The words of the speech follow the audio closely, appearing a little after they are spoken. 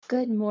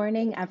Good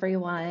morning,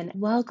 everyone.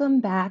 Welcome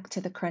back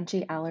to the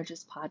Crunchy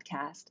Allergist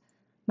podcast.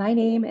 My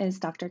name is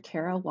Dr.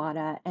 Kara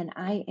Wada, and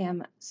I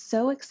am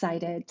so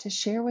excited to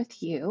share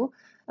with you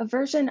a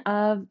version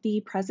of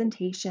the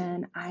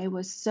presentation I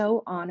was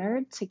so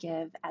honored to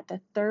give at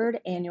the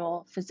third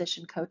annual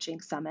Physician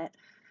Coaching Summit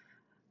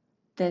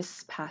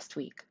this past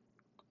week.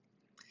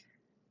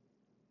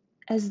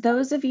 As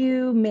those of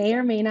you may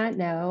or may not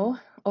know,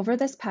 over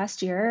this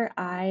past year,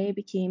 I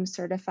became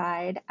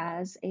certified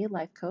as a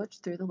life coach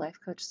through the Life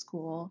Coach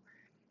School,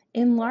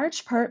 in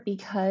large part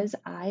because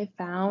I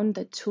found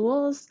the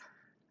tools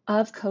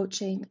of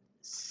coaching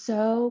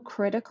so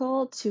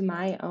critical to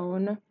my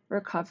own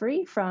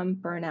recovery from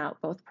burnout,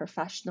 both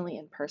professionally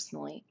and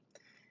personally.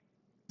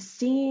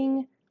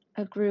 Seeing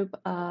a group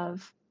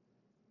of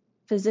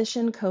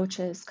physician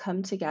coaches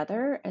come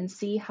together and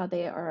see how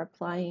they are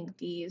applying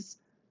these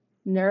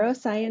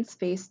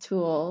neuroscience-based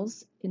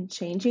tools in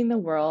changing the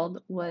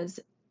world was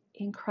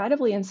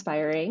incredibly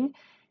inspiring.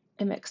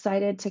 I'm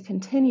excited to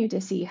continue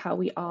to see how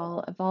we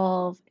all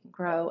evolve,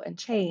 grow, and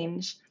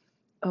change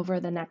over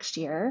the next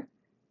year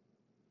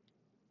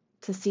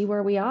to see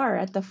where we are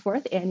at the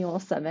fourth annual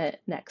summit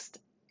next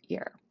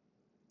year.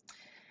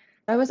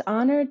 I was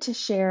honored to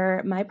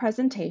share my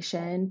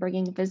presentation,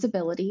 Bringing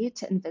Visibility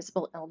to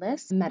Invisible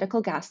Illness,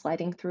 Medical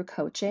Gaslighting Through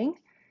Coaching.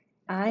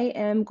 I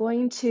am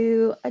going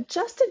to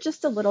adjust it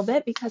just a little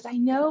bit because I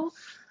know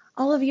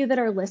all of you that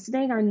are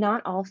listening are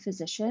not all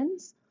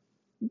physicians,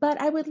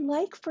 but I would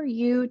like for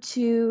you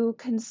to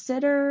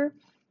consider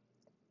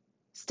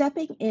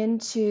stepping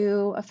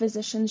into a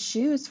physician's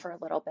shoes for a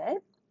little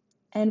bit.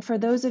 And for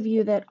those of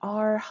you that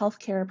are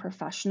healthcare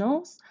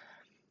professionals,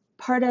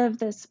 part of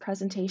this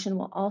presentation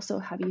will also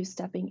have you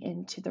stepping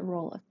into the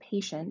role of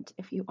patient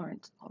if you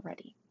aren't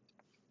already.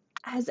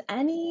 As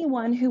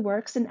anyone who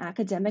works in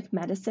academic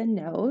medicine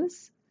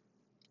knows,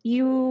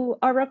 you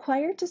are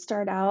required to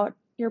start out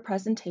your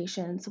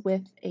presentations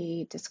with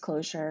a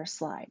disclosure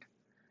slide.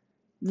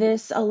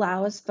 This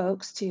allows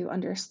folks to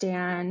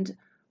understand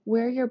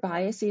where your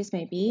biases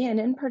may be,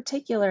 and in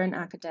particular in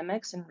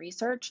academics and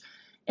research,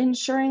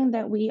 ensuring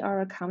that we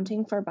are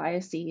accounting for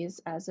biases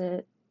as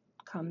it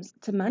comes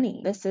to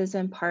money. This is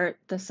in part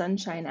the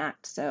Sunshine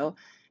Act. So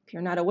if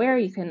you're not aware,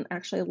 you can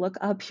actually look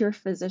up your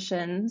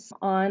physicians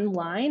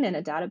online in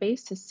a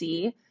database to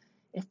see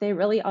if they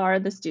really are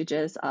the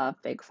stooges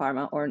of Big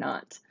Pharma or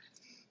not.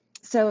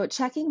 So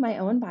checking my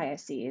own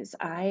biases,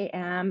 I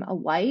am a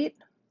white,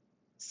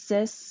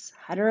 cis,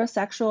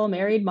 heterosexual,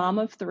 married mom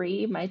of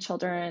 3. My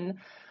children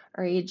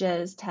are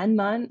ages 10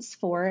 months,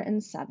 4,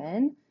 and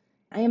 7.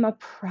 I am a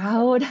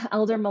proud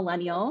elder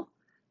millennial,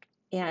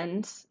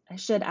 and I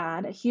should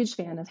add, a huge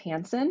fan of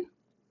Hanson.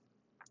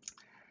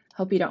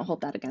 Hope you don't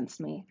hold that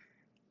against me.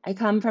 I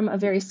come from a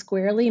very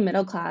squarely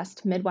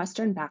middle-class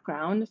Midwestern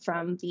background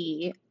from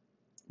the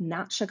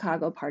not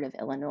Chicago part of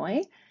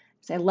Illinois.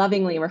 So I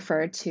lovingly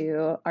refer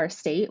to our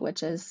state,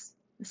 which is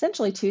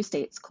essentially 2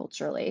 states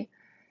culturally.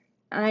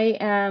 I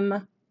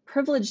am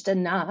privileged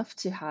enough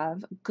to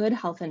have good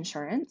health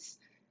insurance.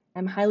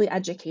 I'm highly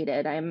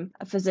educated. I'm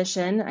a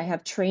physician. I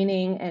have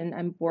training and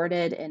I'm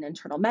boarded in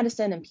internal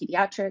medicine and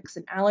pediatrics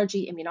and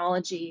allergy,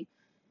 immunology,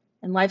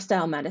 and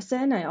lifestyle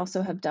medicine. I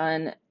also have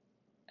done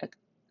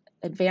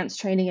advanced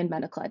training in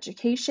medical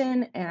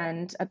education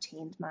and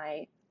obtained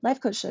my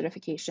life coach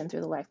certification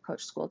through the Life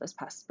Coach School this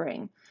past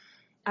spring.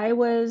 I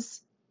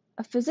was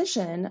a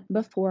physician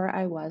before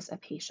I was a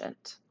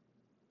patient.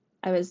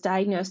 I was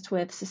diagnosed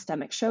with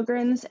systemic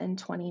Sjogren's in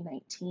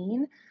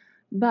 2019,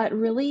 but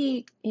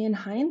really in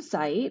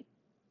hindsight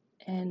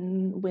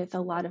and with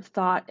a lot of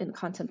thought and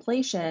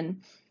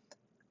contemplation,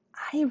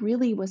 I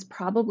really was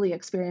probably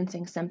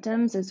experiencing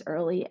symptoms as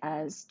early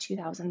as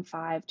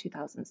 2005,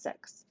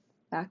 2006,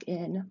 back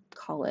in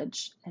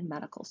college and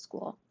medical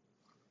school.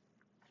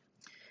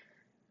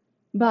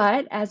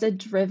 But as a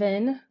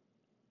driven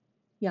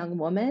young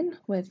woman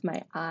with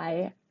my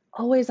eye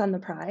always on the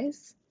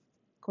prize,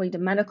 going to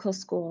medical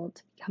school,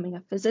 to becoming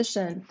a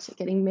physician, to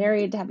getting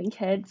married, to having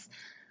kids,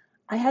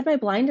 I had my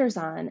blinders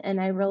on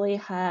and I really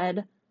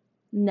had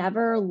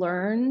never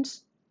learned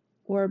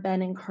or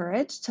been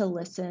encouraged to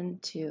listen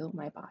to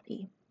my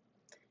body.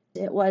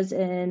 It was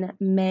in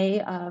May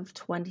of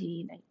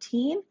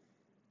 2019.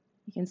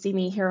 You can see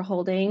me here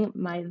holding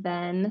my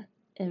then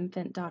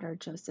infant daughter,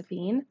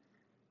 Josephine,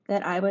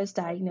 that I was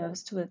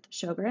diagnosed with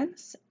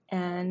Sjogren's,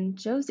 and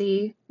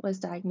Josie was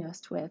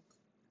diagnosed with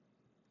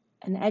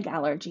an egg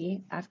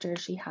allergy after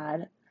she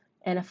had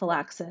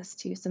anaphylaxis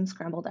to some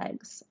scrambled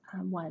eggs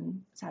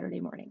one Saturday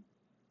morning.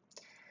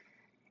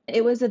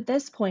 It was at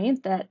this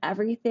point that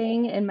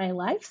everything in my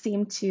life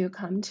seemed to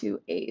come to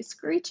a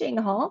screeching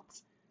halt.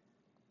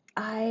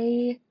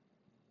 I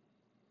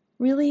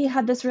really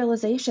had this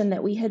realization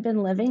that we had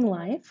been living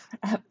life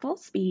at full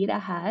speed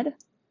ahead.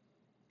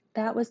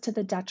 That was to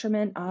the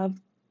detriment of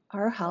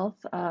our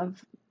health,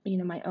 of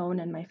my own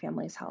and my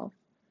family's health.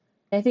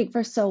 I think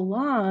for so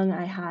long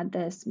I had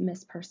this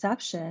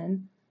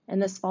misperception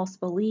and this false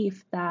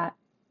belief that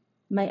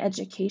my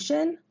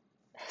education,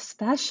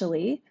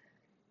 especially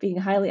being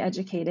highly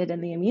educated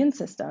in the immune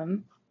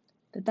system,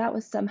 that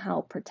was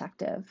somehow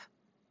protective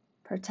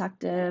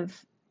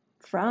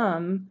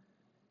from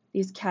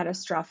these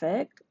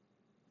catastrophic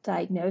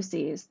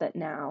diagnoses that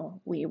now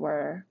we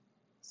were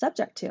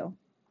subject to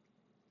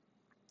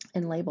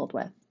and labeled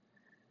with.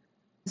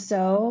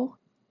 So,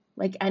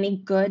 like any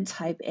good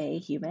type A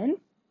human,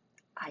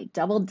 I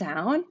doubled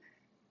down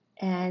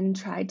and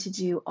tried to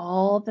do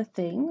all the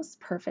things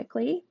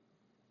perfectly.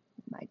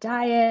 My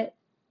diet,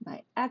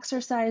 my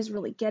exercise,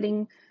 really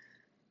getting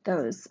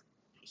those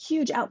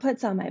huge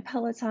outputs on my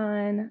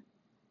Peloton,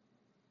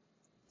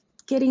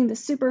 getting the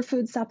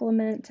superfood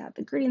supplement, to have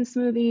the green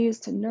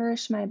smoothies to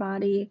nourish my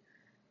body.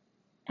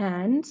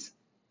 And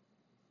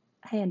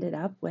I ended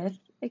up with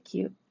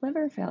acute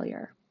liver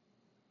failure,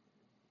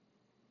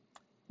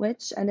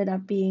 which ended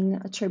up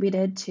being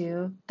attributed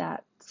to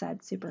that said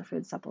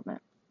superfood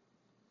supplement.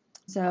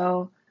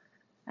 So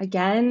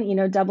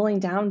again, doubling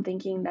down,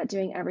 thinking that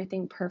doing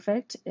everything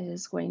perfect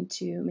is going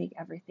to make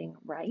everything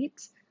right.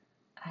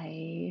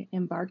 I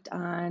embarked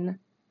on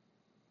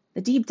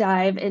the deep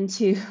dive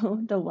into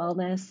the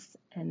wellness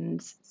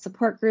and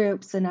support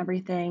groups and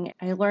everything.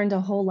 I learned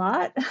a whole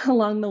lot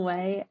along the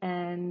way,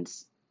 and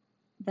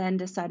then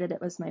decided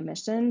it was my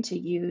mission to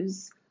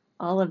use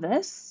all of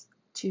this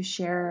to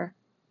share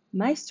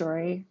my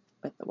story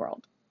with the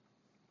world.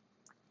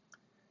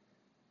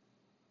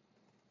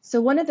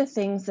 So one of the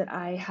things that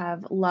I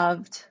have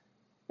loved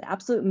the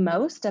absolute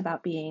most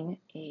about being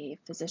a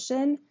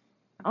physician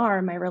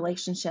are my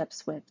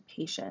relationships with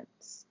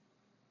patients.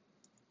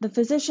 The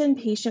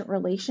physician-patient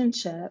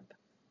relationship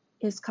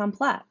is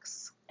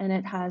complex and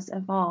it has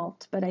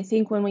evolved, but I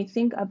think when we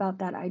think about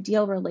that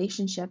ideal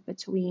relationship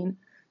between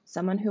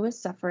someone who is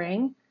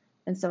suffering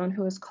and someone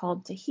who is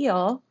called to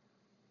heal,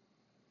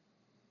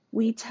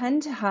 we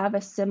tend to have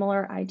a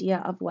similar idea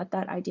of what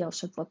that ideal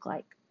should look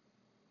like.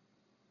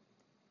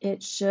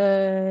 It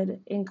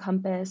should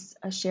encompass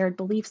a shared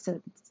belief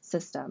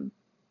system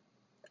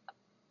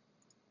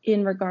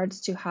in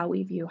regards to how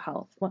we view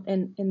health,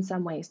 in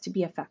some ways, to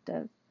be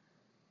effective.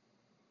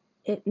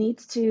 It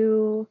needs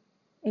to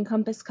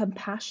encompass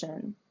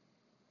compassion,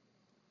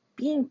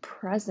 being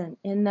present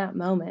in that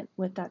moment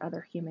with that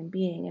other human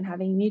being and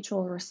having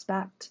mutual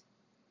respect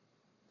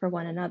for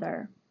one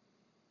another.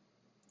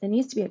 It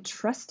needs to be a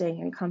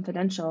trusting and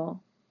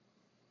confidential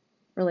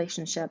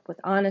relationship with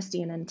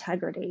honesty and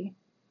integrity.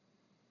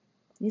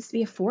 It needs to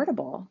be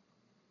affordable.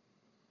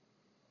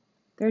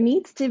 There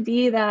needs to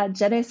be that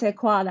je ne sais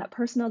quoi, that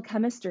personal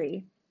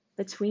chemistry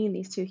between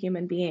these two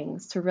human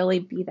beings to really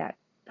be that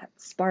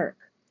spark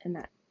and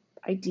that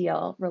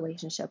ideal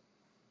relationship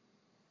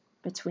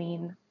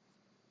between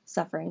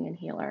suffering and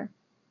healer.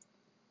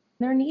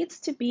 There needs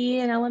to be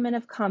an element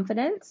of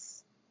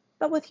confidence,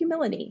 but with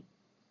humility,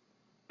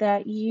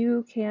 that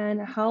you can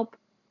help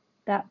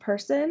that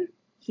person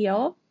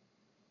heal,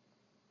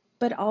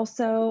 but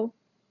also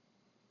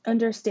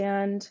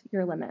understand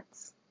your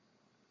limits.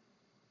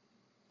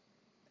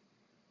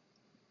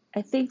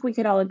 I think we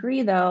could all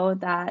agree, though,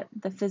 that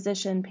the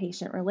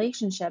physician-patient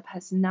relationship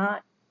has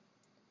not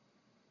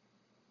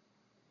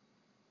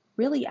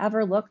really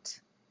ever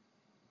looked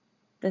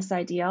this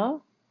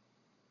ideal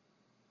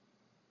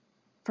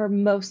for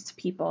most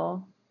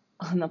people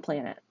on the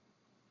planet.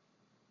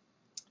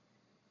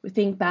 We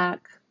think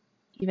back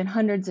even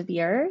hundreds of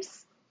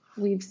years,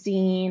 we've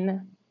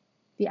seen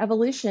the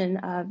evolution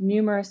of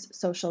numerous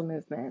social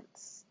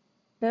movements.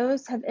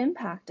 Those have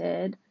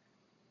impacted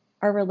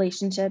our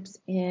relationships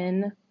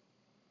in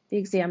the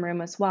exam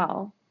room as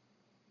well.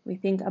 We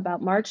think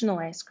about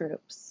marginalized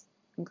groups,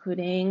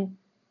 including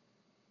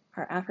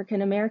our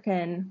African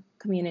American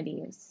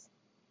communities,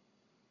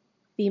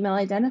 female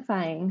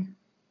identifying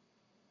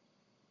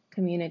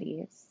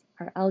communities,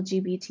 our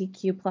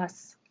LGBTQ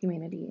plus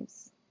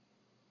communities.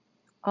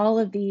 All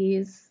of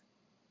these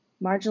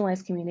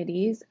marginalized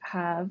communities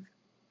have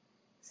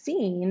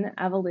seen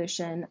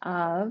evolution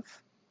of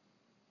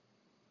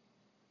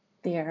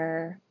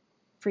their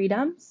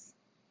freedoms,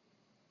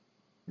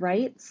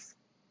 rights,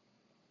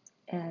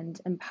 and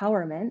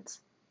empowerment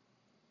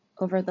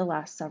over the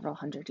last several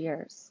hundred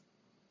years.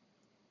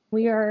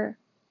 We are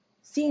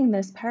seeing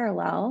this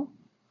parallel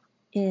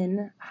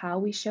in how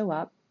we show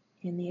up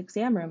in the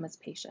exam room as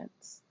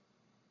patients.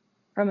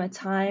 From a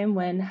time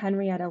when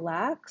Henrietta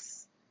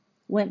Lacks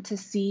went to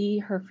see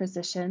her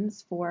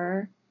physicians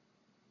for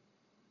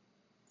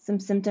some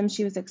symptoms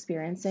she was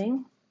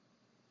experiencing,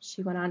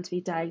 she went on to be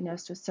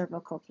diagnosed with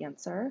cervical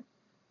cancer,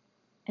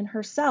 and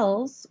her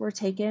cells were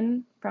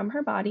taken from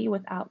her body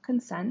without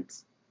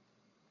consent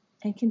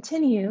and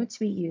continue to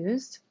be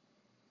used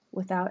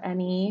without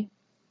any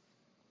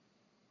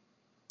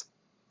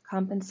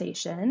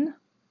compensation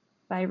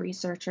by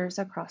researchers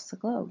across the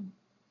globe.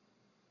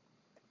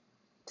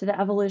 To the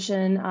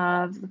evolution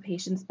of the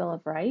Patient's Bill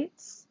of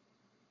Rights,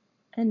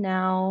 and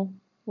now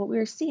what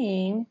we're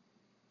seeing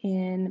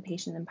in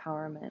patient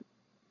empowerment.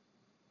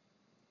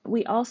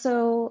 We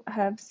also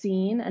have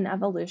seen an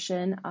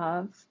evolution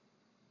of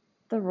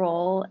the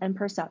role and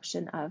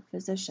perception of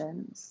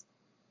physicians,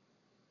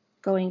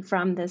 going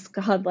from this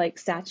godlike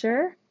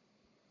stature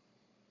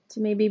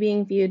to maybe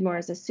being viewed more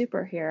as a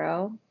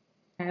superhero,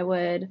 I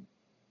would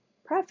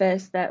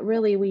preface that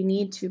really we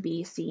need to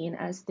be seen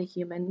as the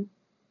human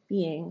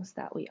beings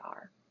that we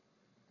are.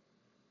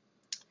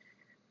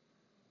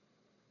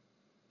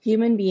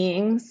 Human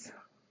beings,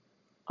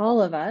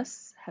 all of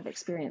us, have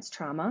experienced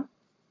trauma.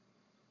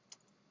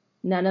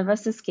 None of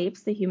us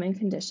escapes the human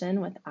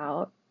condition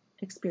without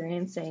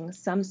experiencing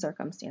some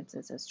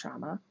circumstances as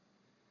trauma.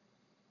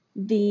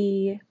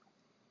 The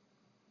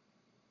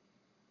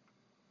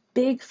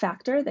big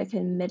factor that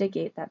can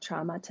mitigate that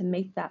trauma, to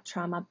make that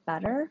trauma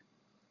better,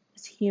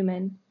 is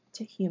human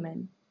to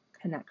human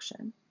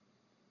connection.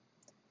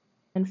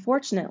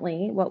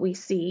 Unfortunately, what we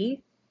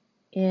see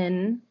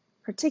in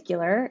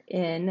particular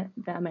in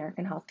the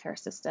American healthcare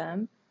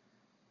system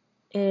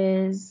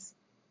is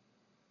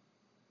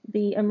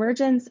the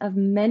emergence of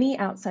many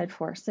outside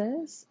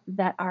forces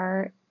that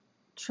are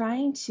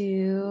trying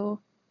to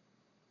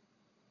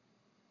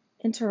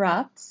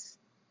interrupt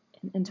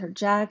and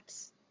interject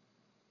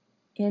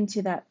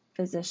into that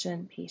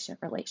physician-patient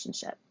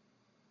relationship.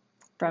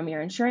 From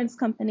your insurance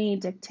company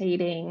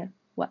dictating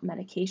what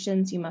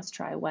medications you must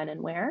try when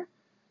and where,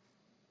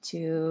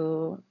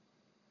 to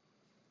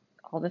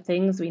all the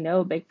things we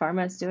know Big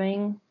Pharma is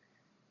doing,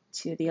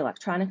 to the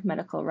electronic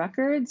medical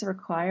records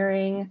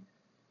requiring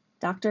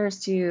doctors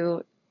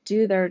to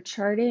do their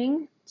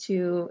charting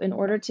in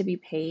order to be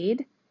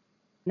paid,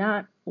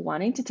 not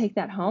wanting to take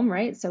that home,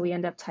 right? So we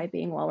end up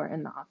typing while we're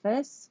in the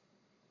office,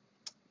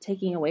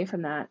 taking away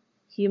from that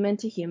human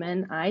to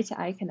human, eye to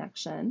eye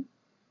connection.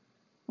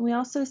 And we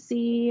also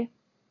see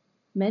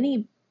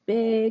many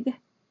big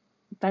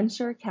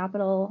venture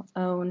capital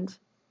owned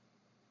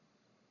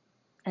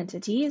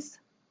entities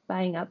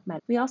buying up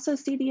med. We also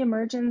see the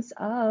emergence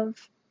of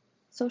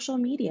social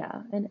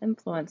media and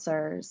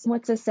influencers.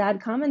 What's a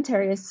sad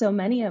commentary is so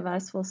many of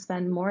us will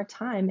spend more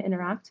time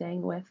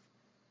interacting with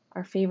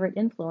our favorite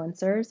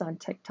influencers on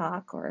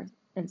TikTok or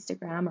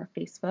Instagram or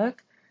Facebook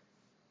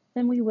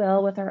than we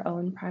will with our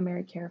own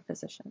primary care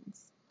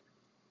physicians.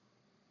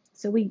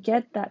 So we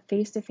get that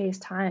face-to-face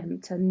time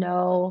to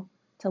know,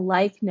 to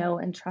like, know,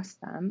 and trust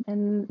them,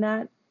 and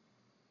that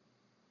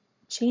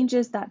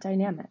changes that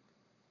dynamic.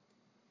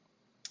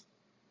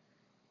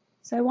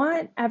 So I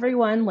want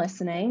everyone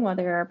listening,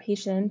 whether you're a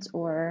patient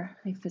or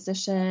a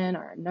physician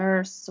or a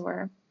nurse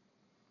or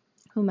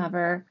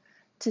whomever,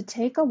 to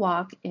take a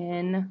walk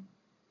in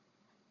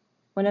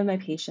one of my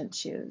patient's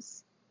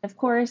shoes. Of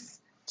course,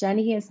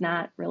 Jenny is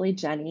not really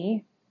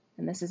Jenny,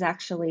 and this is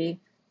actually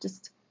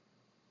just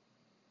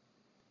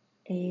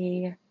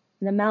an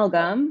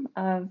amalgam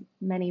of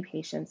many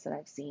patients that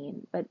I've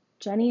seen. But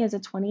Jenny is a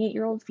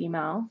 28-year-old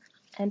female,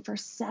 and for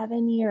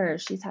 7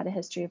 years, she's had a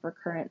history of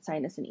recurrent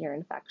sinus and ear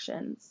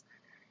infections.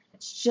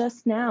 It's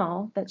just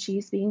now that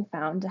she's being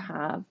found to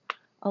have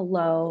a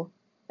low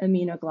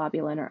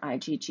immunoglobulin or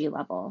IgG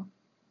level.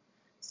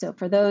 So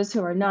for those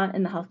who are not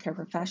in the healthcare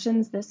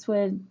professions, this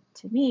would,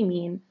 to me,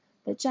 mean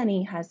that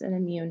Jenny has an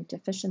immune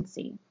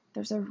deficiency.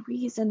 There's a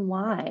reason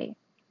why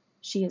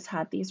she has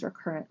had these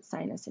recurrent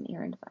sinus and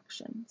ear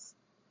infections.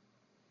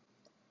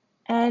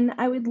 And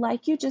I would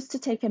like you just to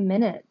take a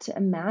minute to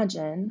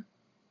imagine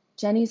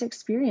Jenny's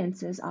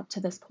experiences up to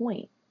this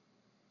point.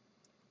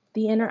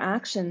 The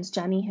interactions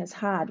Jenny has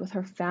had with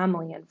her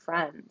family and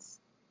friends.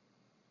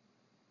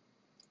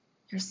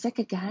 You're sick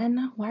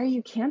again? Why are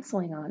you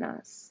canceling on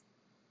us?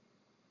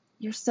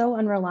 You're so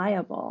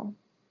unreliable.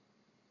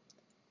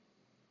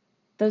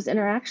 Those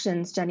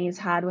interactions Jenny's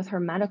had with her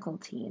medical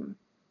team.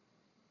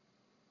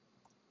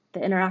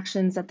 The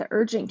interactions at the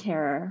urgent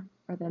care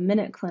or the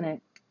minute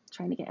clinic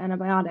trying to get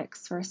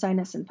antibiotics for a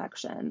sinus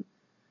infection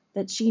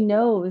that she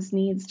knows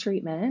needs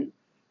treatment,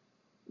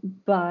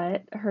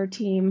 but her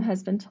team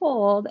has been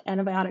told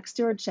antibiotic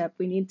stewardship,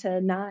 we need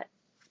to not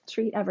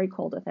treat every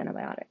cold with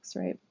antibiotics,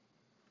 right?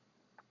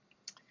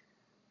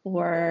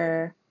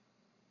 Or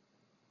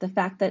the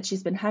fact that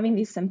she's been having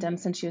these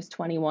symptoms since she was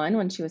 21.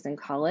 When she was in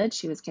college,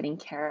 she was getting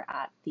care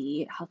at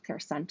the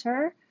healthcare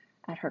center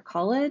at her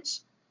college.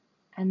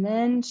 And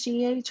then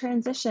she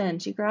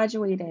transitioned, she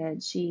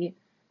graduated, she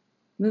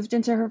moved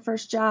into her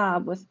first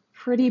job with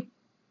pretty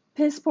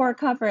piss poor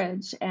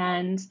coverage,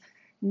 and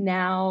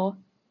now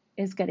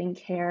is getting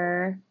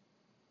care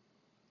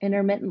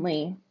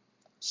intermittently.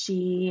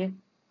 She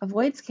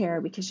avoids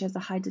care because she has a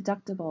high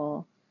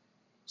deductible.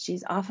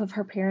 She's off of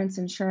her parents'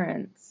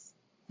 insurance.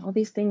 All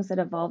these things that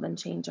evolve and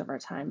change over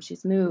time.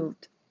 She's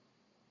moved.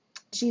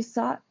 She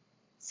sought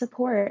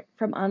support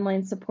from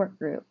online support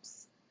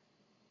groups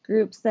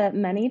that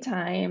many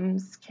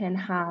times can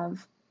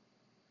have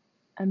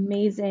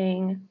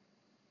amazing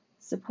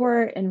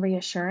support and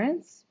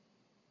reassurance,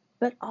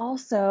 but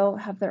also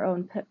have their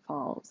own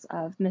pitfalls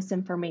of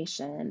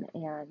misinformation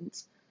and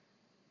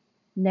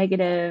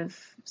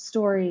negative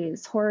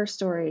stories, horror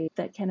stories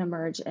that can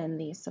emerge in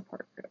these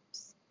support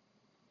groups.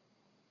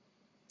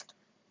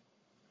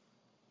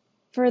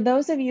 For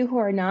those of you who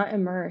are not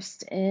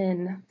immersed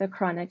in the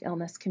chronic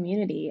illness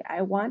community,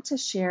 I want to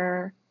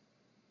share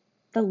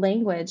the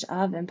language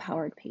of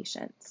empowered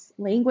patients,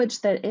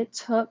 language that it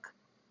took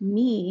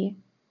me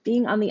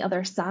being on the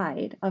other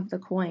side of the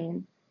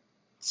coin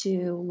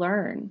to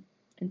learn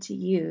and to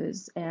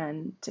use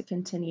and to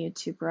continue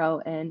to grow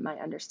in my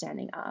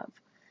understanding of.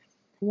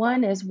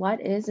 One is,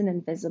 what is an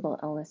invisible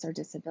illness or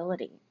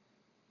disability?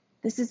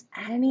 This is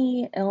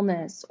any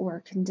illness or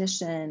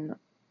condition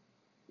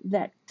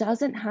that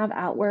doesn't have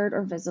outward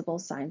or visible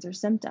signs or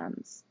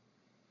symptoms.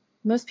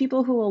 Most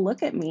people who will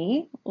look at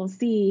me will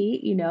see,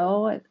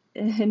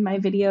 in my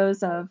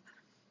videos of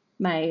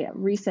my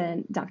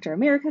recent Dr.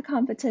 America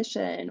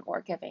competition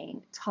or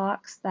giving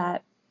talks,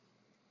 that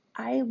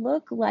I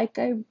look like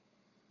a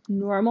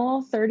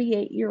normal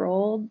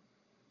 38-year-old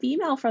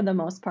female for the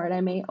most part.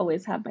 I may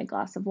always have my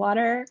glass of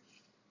water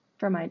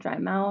for my dry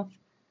mouth,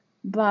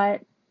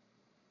 but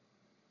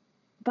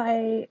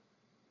by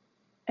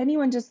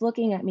anyone just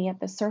looking at me at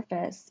the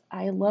surface,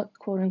 I look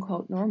quote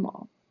unquote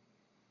normal.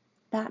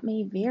 That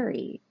may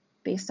vary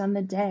based on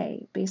the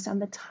day, based on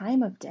the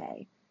time of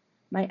day.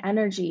 My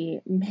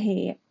energy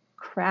may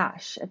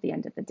crash at the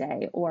end of the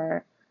day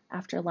or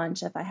after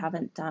lunch if I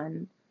haven't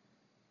done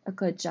a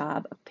good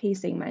job of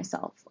pacing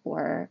myself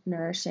or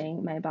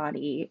nourishing my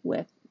body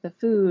with the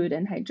food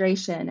and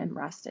hydration and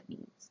rest it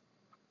needs.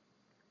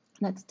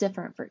 That's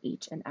different for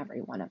each and every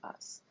one of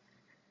us.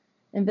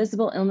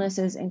 Invisible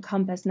illnesses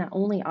encompass not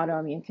only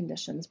autoimmune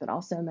conditions, but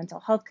also mental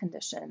health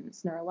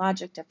conditions,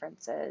 neurologic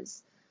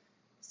differences,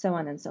 so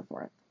on and so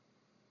forth.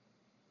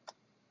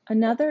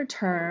 Another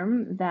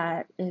term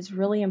that is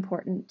really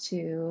important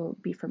to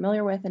be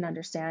familiar with and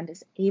understand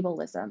is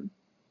ableism.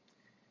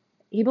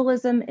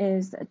 Ableism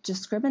is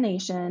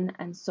discrimination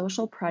and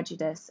social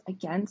prejudice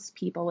against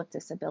people with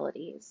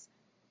disabilities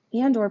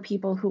and or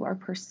people who are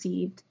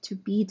perceived to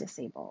be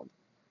disabled.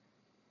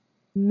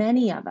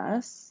 Many of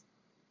us,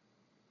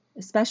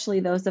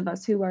 especially those of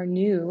us who are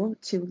new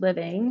to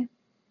living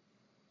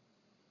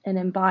and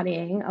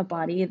embodying a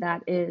body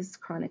that is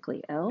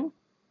chronically ill,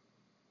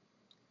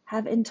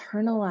 have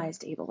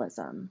internalized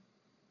ableism.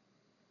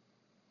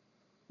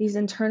 These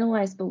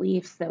internalized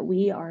beliefs that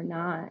we are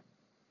not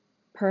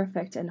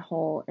perfect and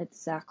whole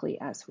exactly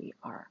as we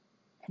are.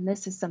 And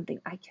this is something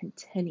I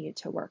continue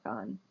to work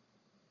on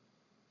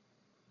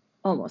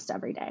almost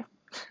every day.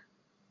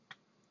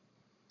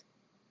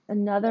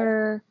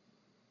 Another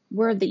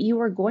word that you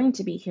are going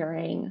to be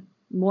hearing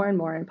more and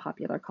more in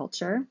popular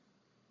culture,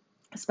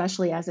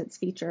 especially as it's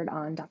featured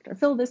on Dr.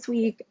 Phil this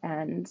week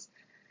and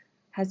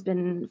has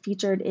been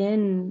featured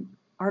in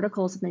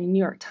articles in the New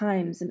York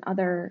Times and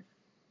other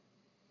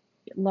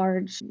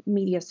large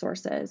media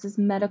sources, is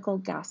medical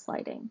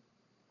gaslighting.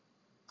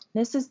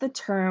 This is the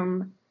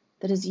term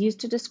that is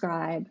used to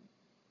describe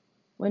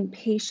when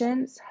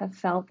patients have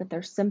felt that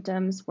their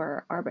symptoms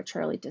were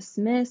arbitrarily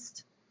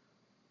dismissed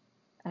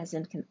as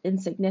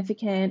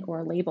insignificant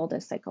or labeled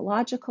as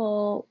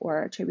psychological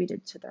or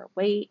attributed to their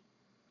weight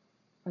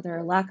or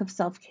their lack of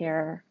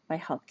self-care by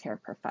healthcare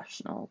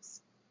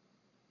professionals.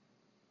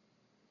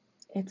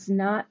 It's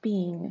not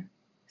being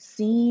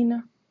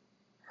seen,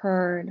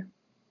 heard,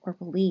 or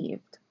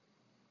believed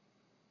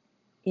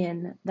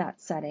in that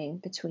setting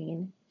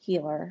between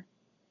healer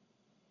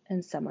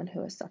and someone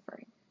who is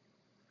suffering.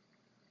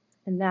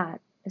 And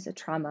that is a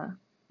trauma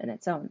in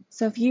its own.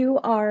 So if you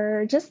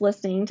are just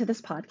listening to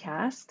this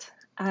podcast,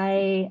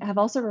 I have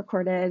also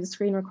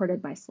screen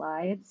recorded my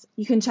slides.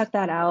 You can check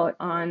that out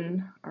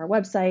on our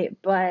website,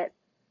 but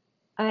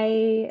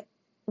I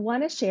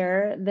want to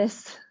share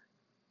this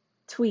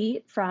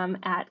tweet from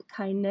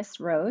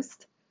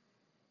 @KindnessRoast,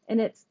 and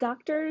it's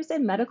doctors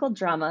and medical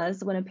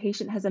dramas when a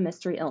patient has a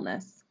mystery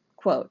illness.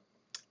 Quote,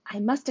 "I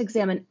must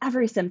examine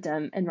every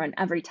symptom and run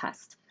every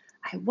test.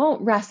 I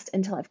won't rest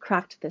until I've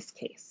cracked this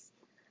case."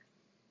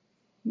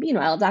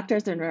 Meanwhile,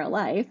 doctors in real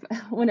life,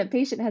 when a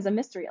patient has a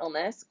mystery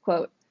illness,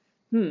 quote,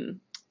 "Have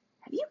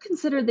you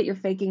considered that you're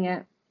faking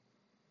it?"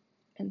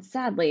 And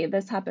sadly,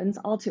 this happens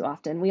all too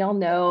often. We all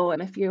know,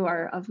 if you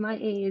are of my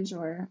age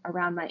or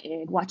around my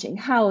age, watching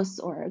House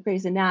or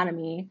Grey's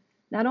Anatomy,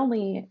 not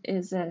only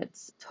is it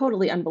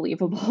totally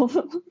unbelievable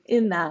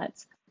in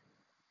that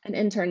an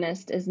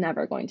internist is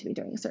never going to be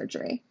doing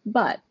surgery,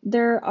 but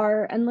there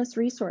are endless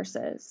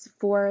resources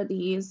for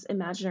these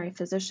imaginary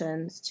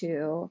physicians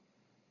to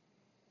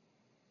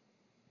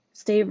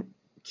stay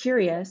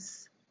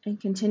curious and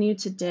continue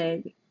to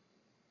dig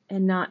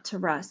and not to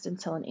rest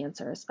until an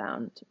answer is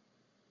found.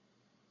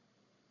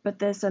 But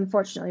this,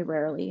 unfortunately,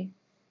 rarely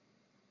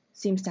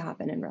seems to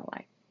happen in real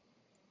life.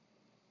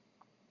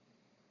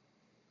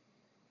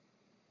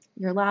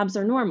 Your labs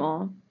are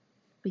normal,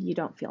 but you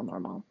don't feel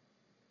normal.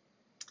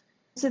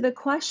 So the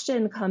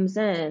question comes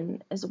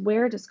in is,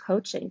 where does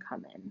coaching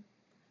come in?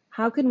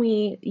 How can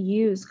we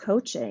use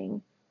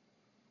coaching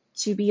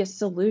to be a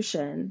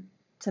solution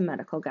to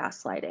medical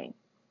gaslighting?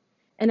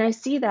 And I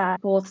see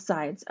that both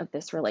sides of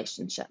this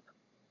relationship.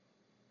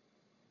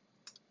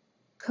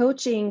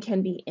 Coaching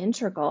can be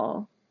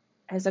integral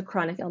as a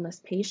chronic illness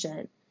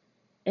patient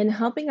in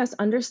helping us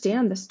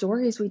understand the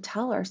stories we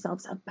tell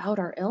ourselves about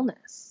our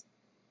illness.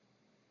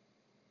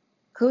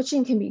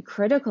 Coaching can be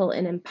critical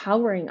in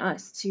empowering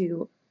us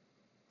to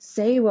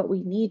say what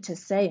we need to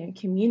say and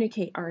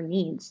communicate our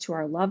needs to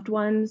our loved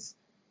ones,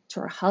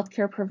 to our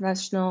healthcare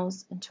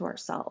professionals, and to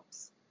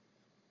ourselves.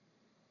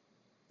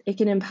 It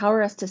can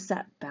empower us to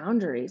set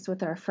boundaries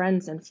with our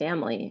friends and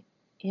family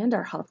and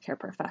our healthcare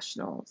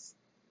professionals.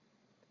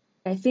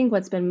 I think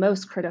what's been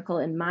most critical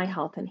in my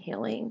health and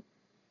healing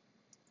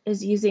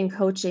is using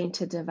coaching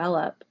to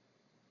develop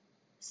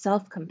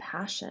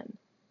self-compassion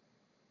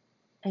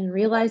and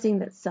realizing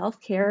that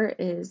self-care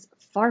is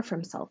far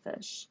from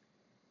selfish.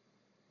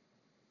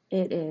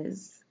 It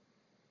is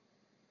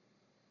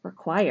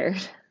required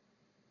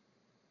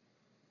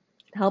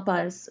to help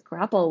us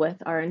grapple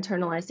with our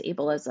internalized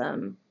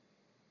ableism.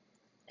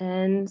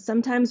 And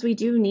sometimes we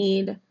do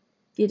need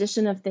the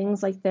addition of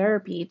things like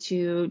therapy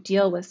to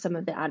deal with some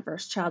of the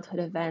adverse childhood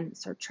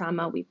events or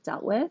trauma we've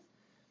dealt with.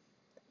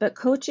 But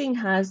coaching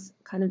has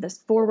kind of this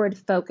forward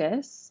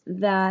focus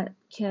that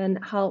can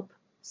help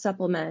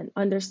supplement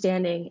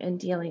understanding and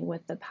dealing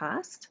with the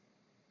past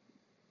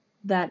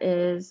that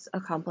is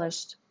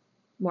accomplished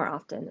more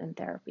often in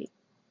therapy.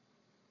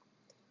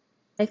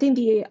 I think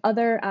the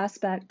other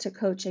aspect to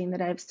coaching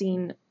that I've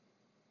seen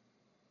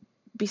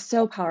be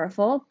so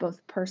powerful,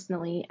 both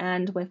personally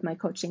and with my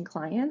coaching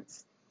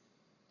clients,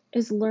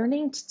 is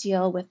learning to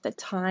deal with the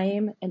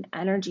time and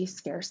energy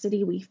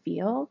scarcity we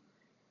feel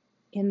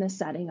in the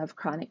setting of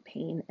chronic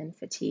pain and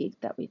fatigue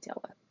that we deal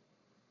with.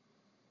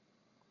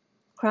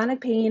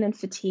 Chronic pain and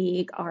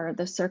fatigue are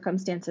the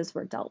circumstances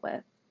we're dealt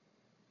with.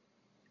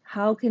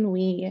 How can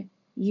we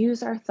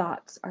use our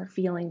thoughts, our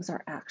feelings,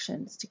 our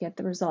actions to get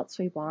the results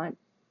we want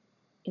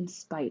in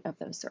spite of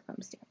those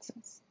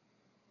circumstances?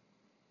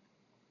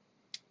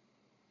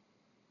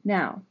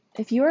 Now,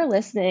 if you are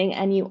listening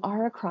and you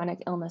are a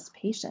chronic illness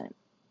patient,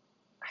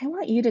 I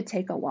want you to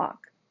take a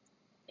walk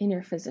in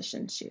your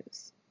physician's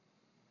shoes.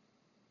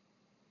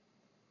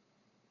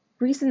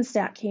 Recent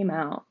stat came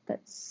out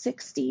that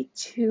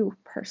 62%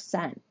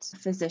 of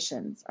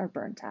physicians are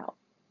burnt out.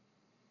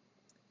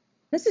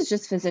 This is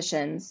just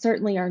physicians.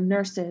 Certainly our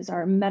nurses,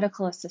 our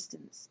medical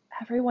assistants,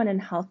 everyone in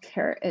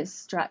healthcare is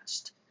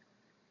stretched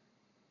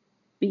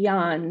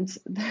beyond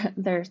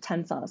their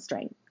tensile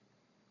strength.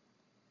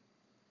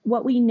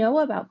 What we know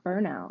about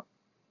burnout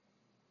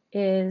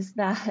is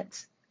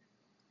that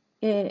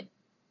it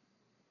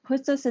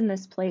puts us in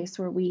this place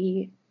where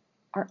we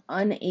are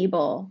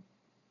unable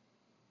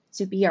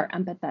to be our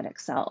empathetic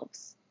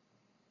selves.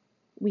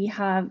 We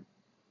have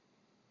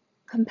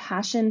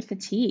compassion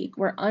fatigue.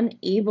 We're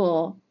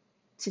unable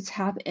to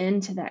tap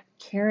into that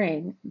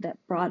caring that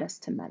brought us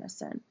to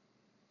medicine.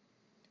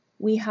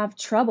 We have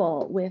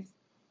trouble with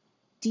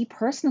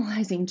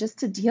depersonalizing just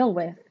to deal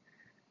with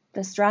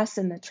the stress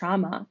and the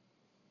trauma.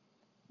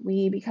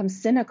 We become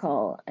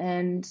cynical,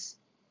 and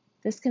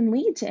this can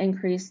lead to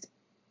increased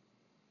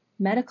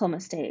medical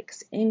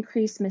mistakes,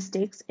 increased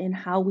mistakes in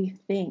how we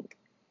think.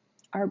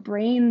 Our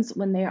brains,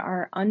 when they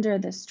are under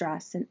this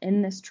stress and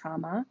in this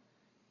trauma,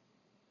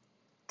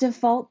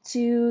 default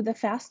to the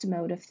fast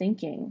mode of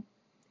thinking.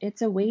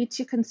 It's a way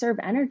to conserve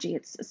energy.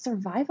 It's a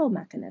survival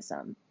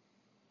mechanism.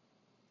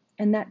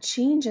 And that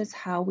changes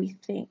how we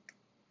think.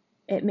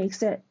 It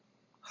makes it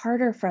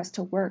harder for us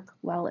to work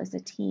well as a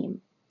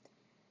team.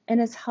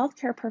 And as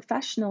healthcare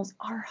professionals,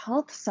 our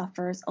health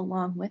suffers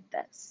along with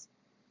this.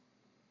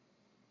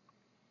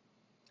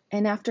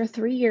 And after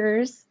 3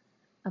 years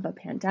of a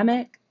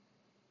pandemic,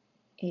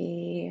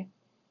 a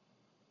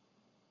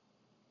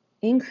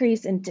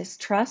increase in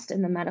distrust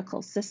in the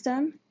medical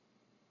system,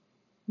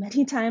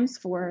 many times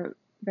for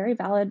very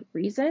valid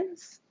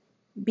reasons,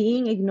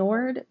 being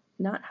ignored,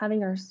 not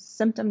having our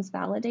symptoms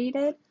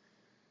validated,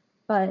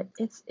 but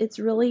it's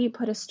really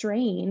put a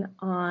strain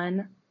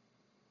on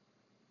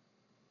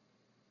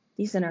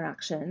these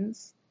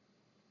interactions.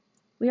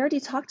 We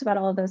already talked about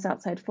all of those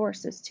outside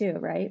forces too,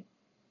 right?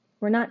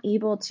 We're not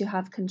able to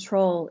have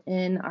control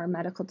in our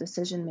medical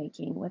decision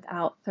making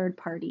without third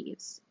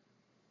parties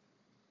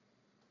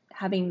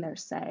having their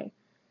say.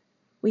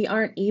 We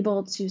aren't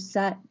able to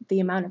set the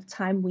amount of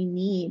time we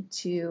need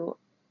to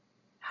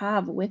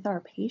have with our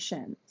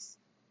patients,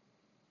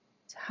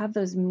 to have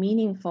those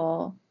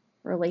meaningful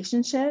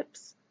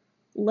relationships,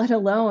 let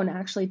alone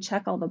actually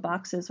check all the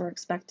boxes we're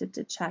expected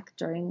to check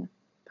during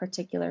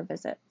particular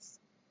visits.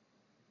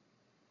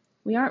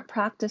 We aren't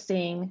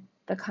practicing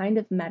the kind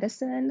of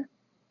medicine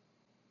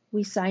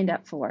we signed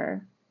up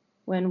for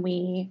when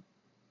we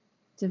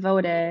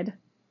devoted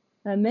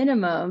a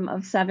minimum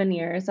of 7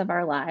 years of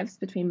our lives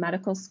between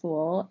medical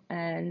school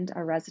and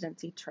our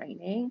residency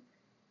training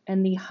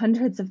and the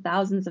hundreds of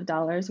thousands of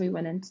dollars we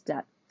went into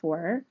debt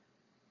for.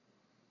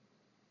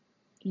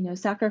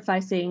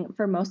 Sacrificing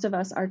for most of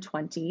us our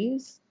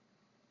 20s,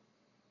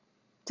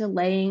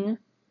 delaying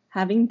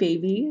having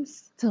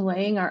babies,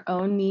 delaying our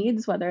own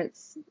needs, whether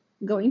it's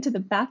going to the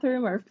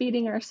bathroom or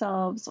feeding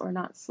ourselves or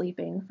not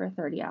sleeping for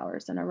 30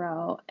 hours in a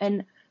row.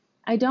 And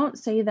I don't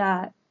say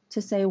that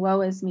to say,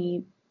 woe is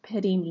me,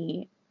 pity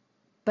me,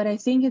 but I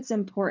think it's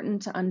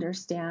important to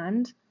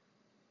understand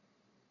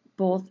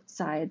both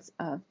sides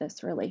of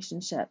this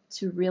relationship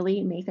to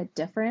really make a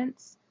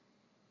difference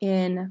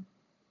in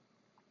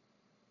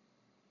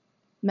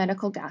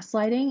medical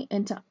gaslighting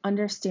and to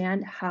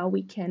understand how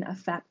we can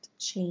affect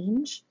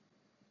change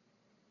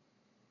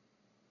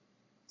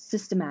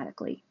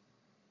systematically.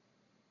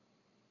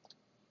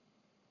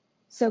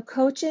 So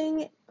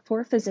coaching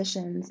for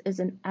physicians is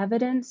an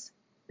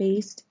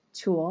evidence-based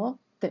tool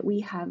that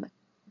we have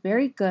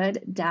very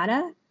good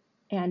data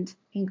and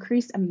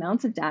increased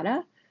amounts of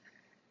data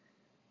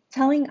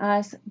telling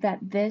us that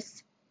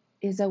this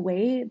is a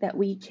way that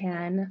we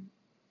can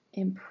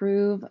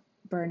improve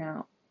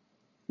burnout.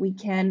 We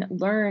can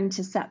learn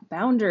to set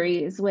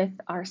boundaries with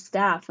our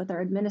staff, with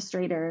our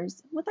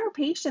administrators, with our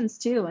patients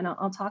too, and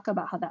I'll talk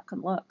about how that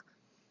can look.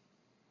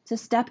 To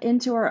step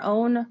into our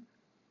own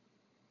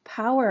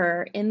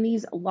power in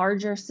these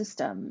larger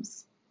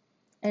systems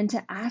and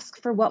to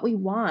ask for what we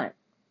want,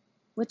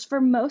 which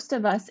for most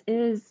of us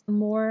is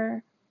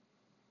more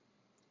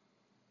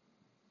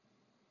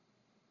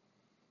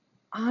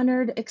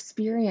honored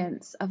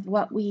experience of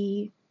what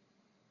we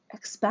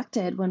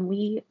expected when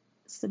we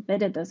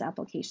submitted those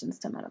applications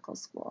to medical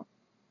school.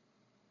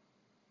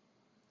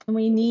 And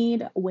we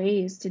need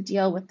ways to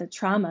deal with the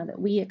trauma that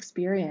we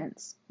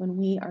experience when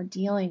we are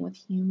dealing with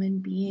human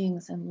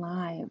beings and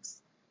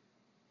lives.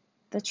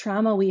 The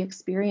trauma we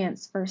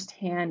experience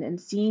firsthand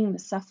and seeing the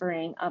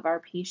suffering of our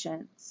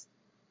patients,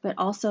 but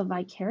also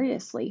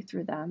vicariously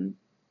through them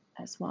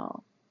as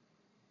well.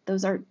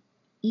 Those are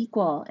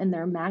equal in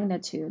their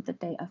magnitude that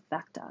they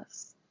affect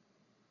us.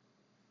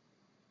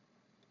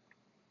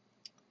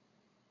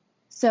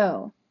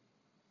 So,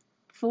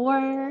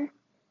 for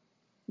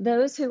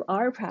those who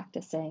are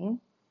practicing,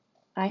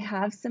 I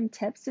have some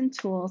tips and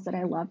tools that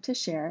I love to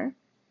share.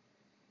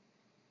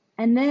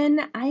 And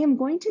then I am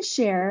going to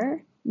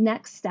share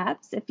next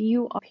steps if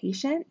you are a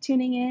patient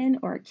tuning in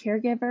or a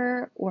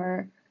caregiver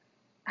or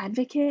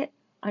advocate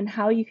on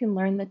how you can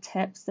learn the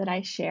tips that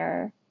I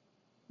share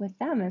with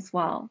them as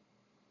well.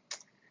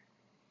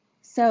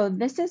 So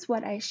this is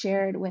what I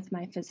shared with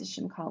my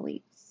physician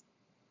colleagues.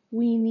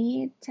 We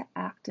need to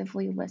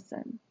actively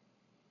listen.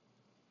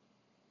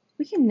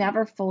 We can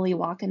never fully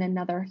walk in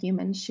another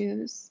human's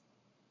shoes,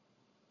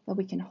 but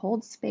we can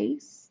hold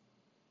space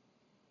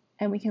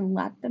and we can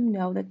let them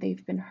know that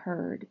they've been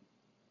heard,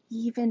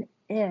 even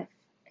if,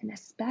 and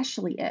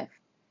especially if,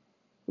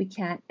 we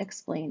can't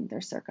explain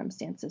their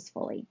circumstances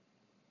fully.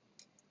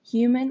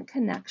 Human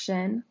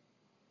connection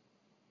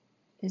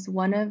is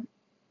one of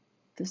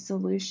the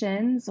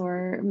solutions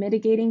or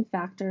mitigating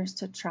factors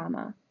to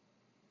trauma.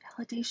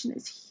 Validation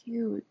is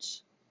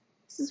huge.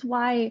 This is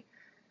why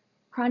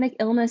chronic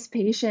illness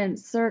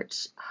patients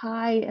search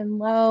high and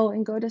low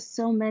and go to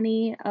so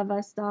many of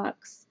us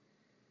docs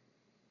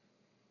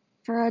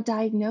for a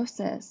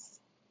diagnosis,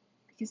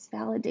 because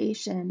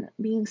validation,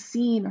 being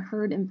seen,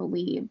 heard, and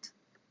believed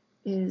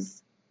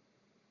is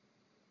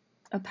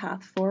a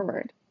path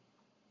forward.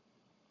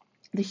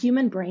 The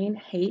human brain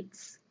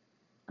hates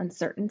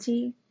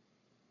uncertainty,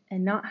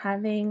 and not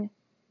having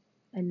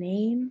a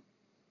name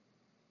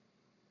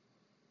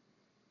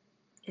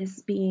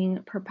is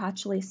being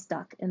perpetually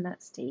stuck in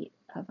that state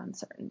of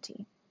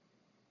uncertainty.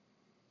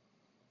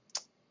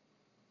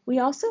 We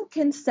also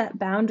can set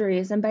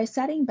boundaries, and by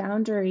setting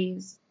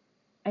boundaries,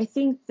 I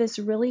think this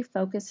really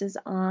focuses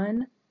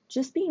on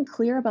just being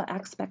clear about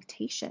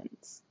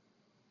expectations.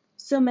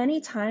 So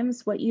many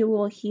times what you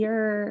will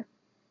hear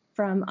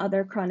from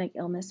other chronic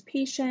illness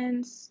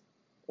patients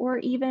or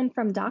even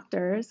from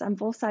doctors on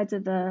both sides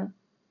of the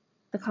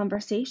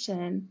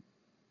conversation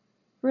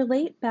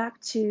relate back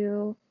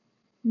to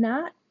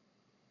not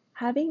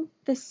having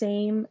the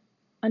same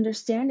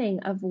understanding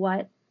of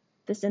what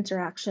this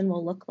interaction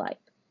will look like.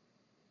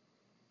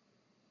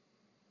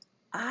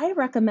 I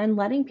recommend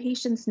letting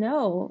patients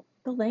know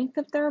the length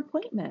of their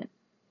appointment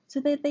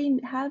so that they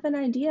have an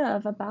idea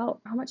of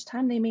about how much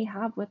time they may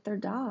have with their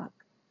doc.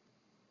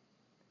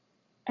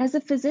 As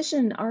a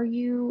physician, are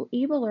you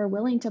able or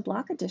willing to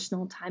block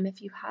additional time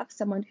if you have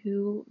someone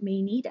who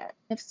may need it?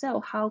 If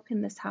so, how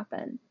can this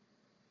happen?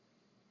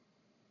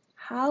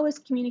 How is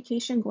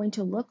communication going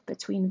to look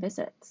between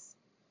visits?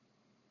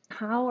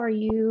 How are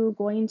you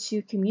going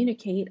to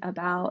communicate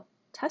about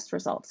test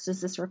results? Does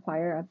this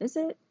require a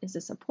visit? Is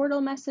this a portal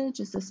message?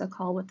 Is this a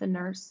call with the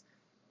nurse?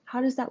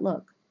 How does that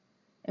look?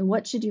 And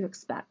what should you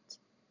expect?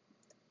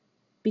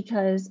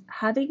 Because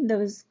having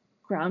those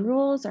ground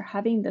rules or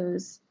having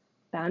those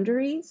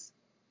boundaries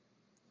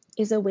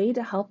is a way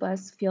to help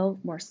us feel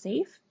more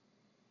safe.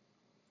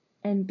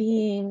 And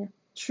being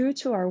true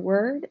to our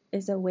word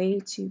is a way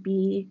to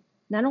be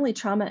not only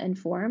trauma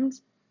informed,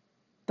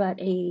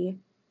 but a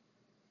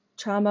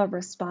trauma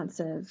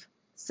responsive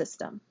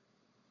system.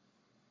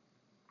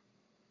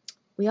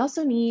 We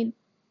also need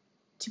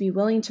to be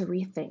willing to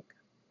rethink.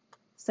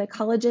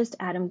 Psychologist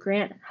Adam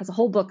Grant has a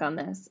whole book on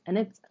this, and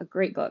it's a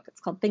great book. It's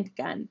called Think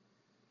Again.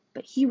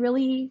 But he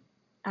really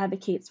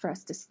advocates for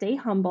us to stay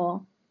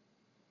humble,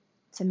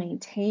 to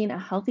maintain a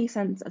healthy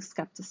sense of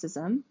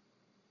skepticism,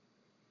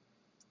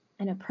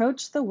 and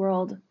approach the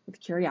world with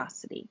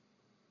curiosity.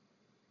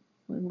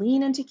 When we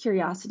lean into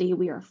curiosity,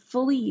 we are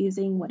fully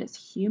using what is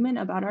human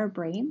about our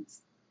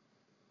brains,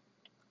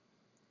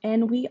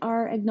 and we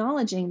are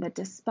acknowledging that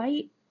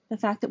despite the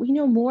fact that we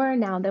know more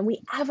now than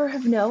we ever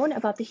have known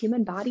about the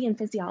human body and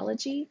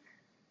physiology,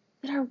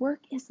 that our work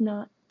is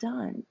not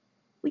done.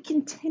 we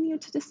continue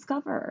to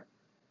discover.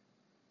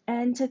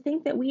 And to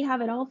think that we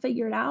have it all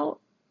figured out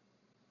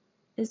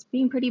is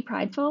being pretty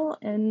prideful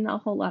and a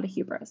whole lot of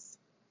hubris.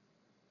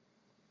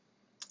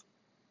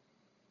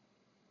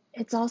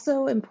 It's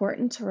also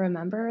important to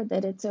remember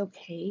that it's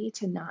okay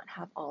to not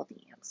have all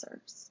the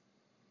answers.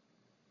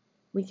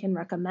 We can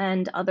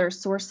recommend other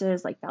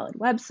sources like valid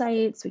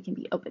websites. We can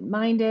be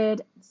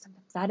open-minded and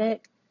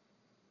sympathetic.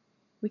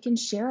 We can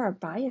share our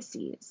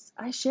biases.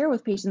 I share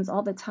with patients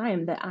all the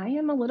time that I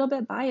am a little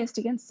bit biased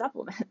against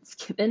supplements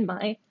given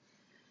my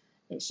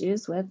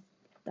issues with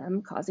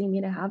them causing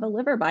me to have a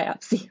liver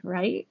biopsy,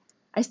 right?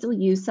 I still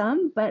use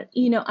some, but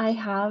I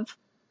have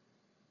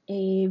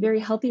a very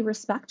healthy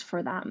respect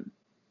for them.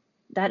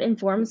 That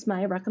informs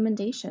my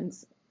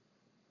recommendations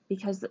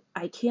because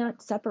I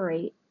can't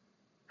separate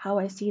how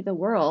I see the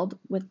world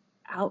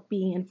without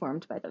being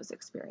informed by those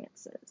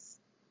experiences.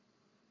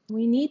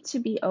 We need to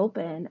be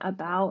open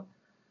about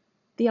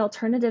the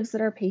alternatives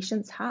that our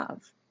patients have,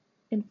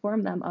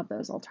 inform them of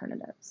those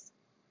alternatives.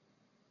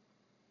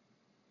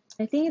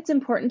 I think it's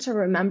important to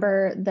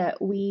remember that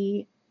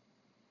we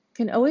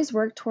can always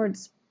work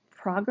towards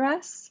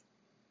progress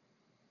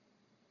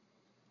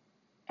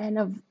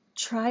and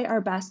try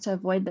our best to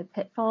avoid the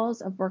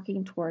pitfalls of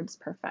working towards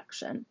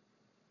perfection.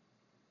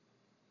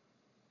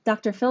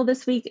 Dr. Phil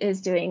this week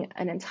is doing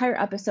an entire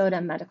episode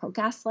on medical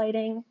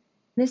gaslighting.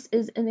 This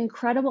is an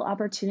incredible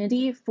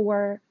opportunity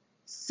for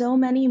so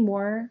many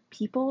more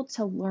people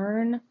to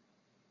learn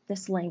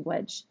this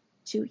language,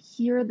 to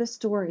hear the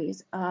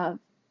stories of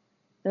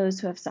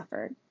those who have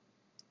suffered.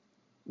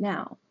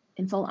 Now,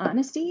 in full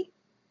honesty,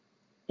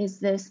 is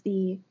this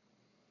the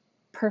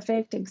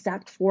perfect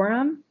exact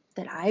forum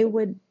that I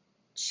would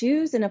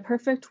choose in a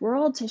perfect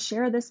world to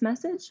share this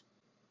message?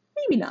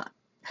 Maybe not.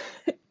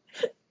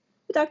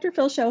 The Dr.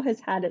 Phil show has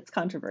had its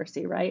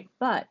controversy, right?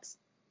 But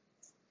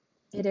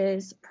it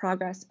is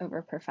progress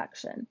over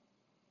perfection.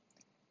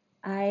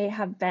 I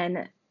have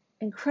been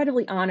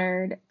incredibly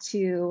honored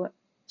to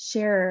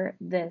share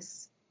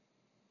this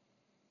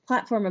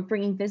platform of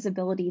bringing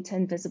visibility to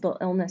invisible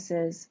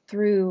illnesses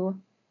through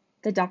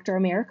the Dr.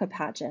 America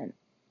pageant.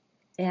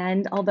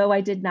 And although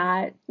I did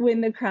not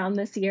win the crown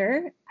this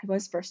year, I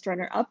was first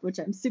runner-up, which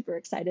I'm super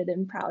excited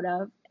and proud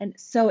of, and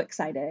so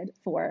excited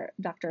for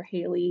Dr.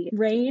 Haley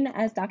Rain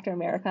as Dr.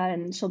 America,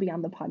 and she'll be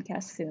on the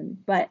podcast soon.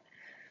 But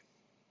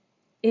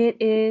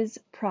it is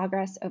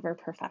progress over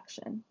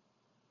perfection.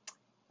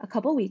 A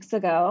couple weeks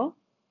ago,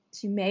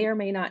 as you may or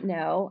may not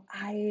know,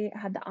 I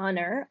had the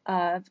honor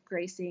of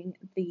gracing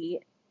the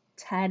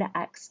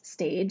TEDx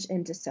stage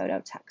in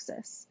DeSoto,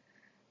 Texas.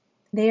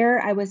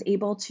 There, I was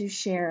able to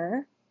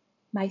share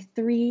my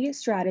 3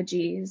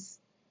 strategies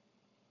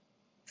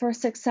for a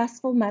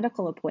successful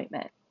medical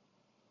appointment.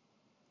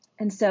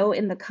 And so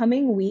in the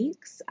coming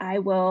weeks, I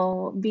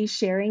will be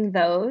sharing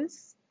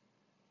those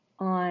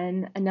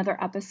on another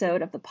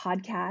episode of the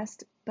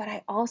podcast, but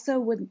I also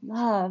would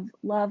love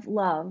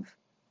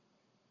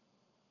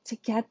to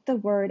get the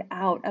word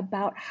out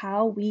about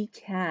how we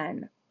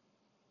can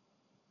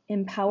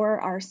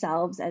empower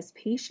ourselves as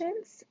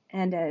patients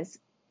and as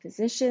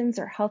physicians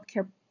or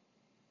healthcare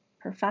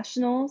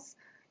professionals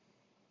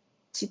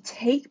to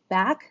take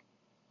back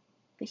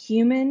the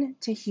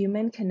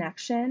human-to-human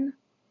connection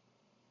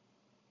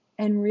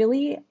and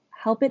really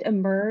help it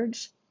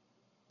emerge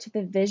to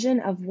the vision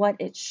of what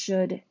it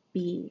should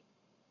be.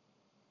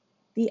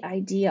 The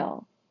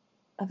ideal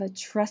of a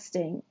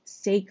trusting,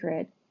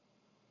 sacred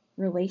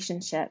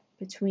relationship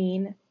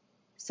between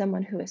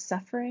someone who is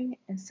suffering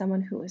and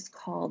someone who is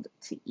called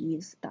to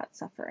ease that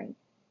suffering.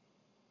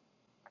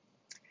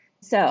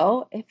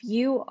 So if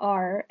you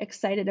are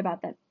excited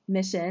about that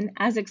mission,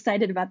 as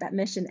excited about that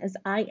mission as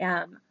I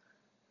am,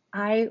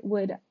 I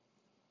would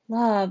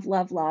love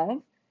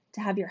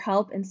to have your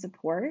help and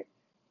support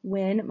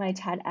when my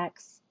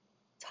TEDx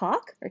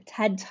talk or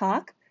TED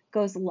Talk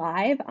goes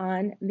live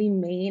on the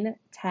main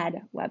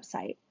TED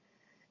website.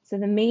 So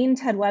the main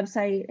TED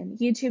website and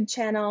YouTube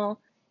channel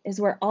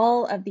is where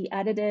all of the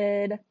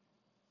edited,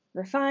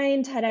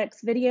 refined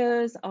TEDx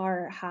videos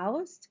are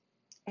housed.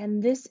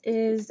 And this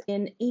is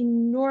an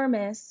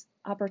enormous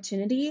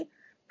opportunity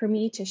for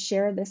me to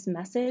share this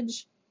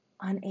message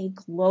on a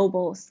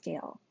global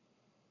scale.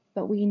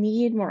 But we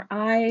need more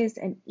eyes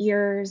and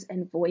ears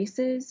and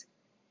voices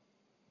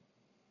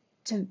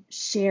to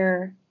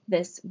share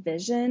this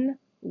vision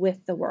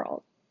with the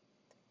world.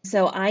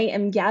 So I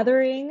am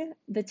gathering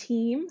the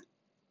team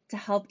to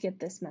help get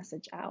this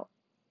message out.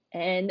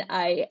 And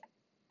I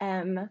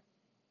am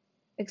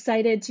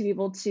excited to be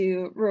able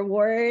to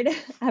reward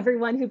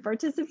everyone who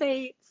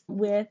participates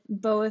with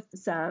both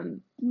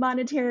some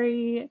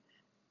monetary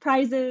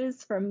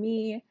prizes from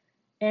me,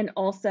 and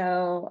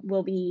also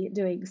we'll be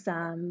doing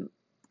some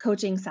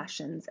coaching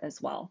sessions as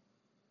well.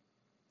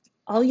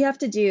 All you have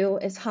to do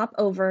is hop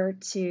over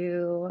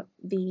to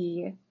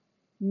the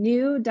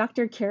new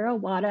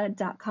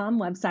drcarawada.com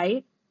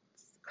website.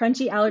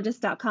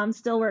 Crunchyallergist.com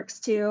still works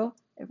too.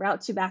 It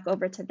routes you back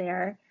over to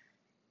there.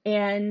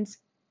 And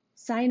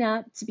sign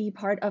up to be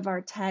part of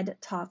our TED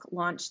Talk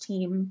launch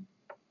team.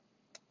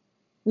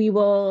 We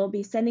will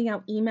be sending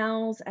out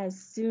emails as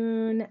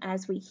soon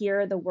as we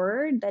hear the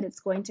word that it's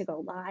going to go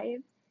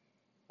live.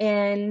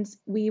 And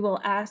we will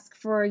ask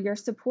for your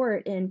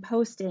support in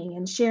posting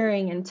and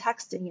sharing and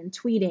texting and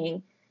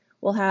tweeting.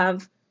 We'll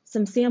have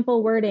some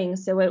sample wording,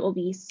 so it will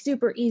be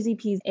super easy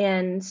peasy.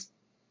 And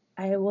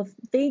I will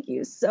thank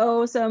you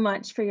so, so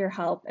much for your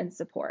help and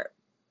support.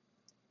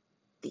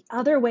 The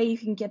other way you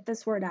can get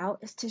this word out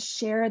is to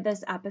share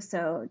this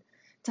episode,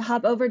 to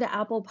hop over to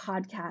Apple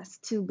Podcasts,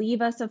 to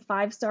leave us a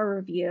 5-star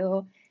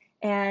review,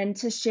 and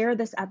to share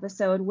this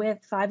episode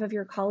with 5 of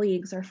your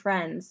colleagues or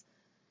friends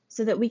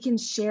so that we can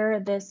share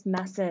this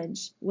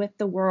message with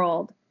the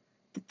world,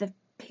 that the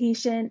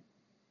patient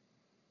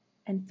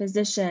and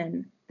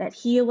physician, that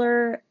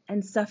healer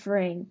and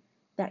suffering,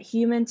 that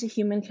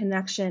human-to-human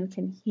connection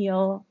can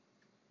heal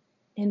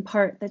in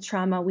part the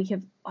trauma we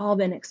have all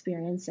been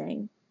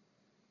experiencing,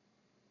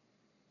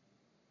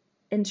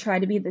 and try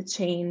to be the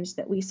change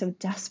that we so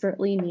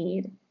desperately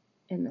need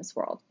in this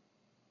world.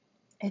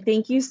 I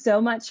thank you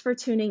so much for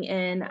tuning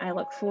in. I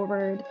look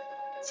forward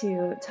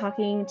to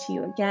talking to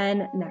you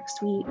again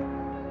next week,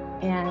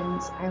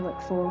 and I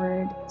look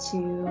forward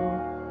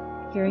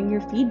to hearing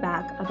your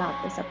feedback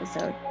about this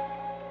episode.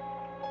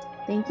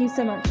 Thank you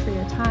so much for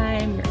your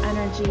time, your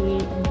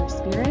energy, and your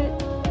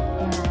spirit,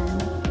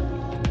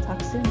 and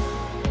talk soon.